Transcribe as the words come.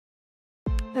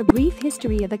A brief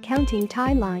history of accounting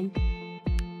timeline.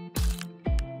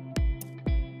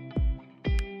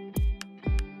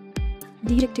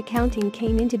 Debit accounting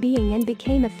came into being and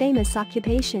became a famous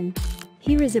occupation.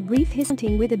 Here is a brief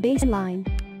history with a baseline.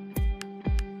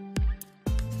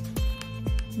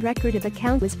 Record of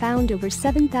account was found over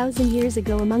 7,000 years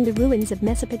ago among the ruins of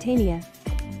Mesopotamia.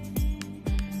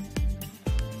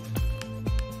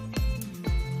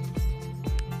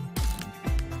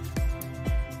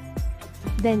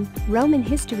 Then, Roman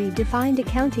history defined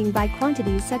accounting by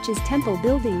quantities such as temple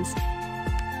buildings.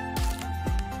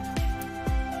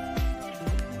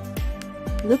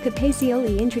 Luca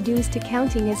Pacioli introduced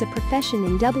accounting as a profession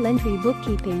in double-entry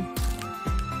bookkeeping.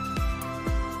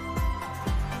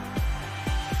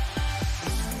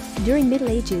 During Middle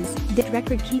Ages, debt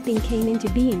record-keeping came into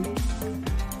being.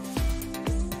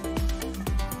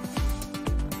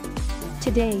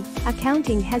 Today,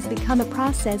 accounting has become a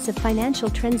process of financial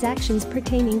transactions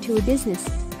pertaining to a business.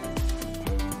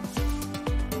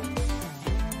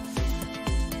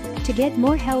 To get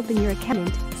more help in your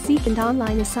accountant, seek an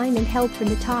online assignment help from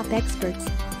the top experts.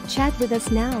 Chat with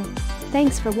us now.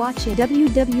 Thanks for watching.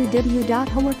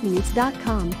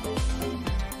 www.homeworknews.com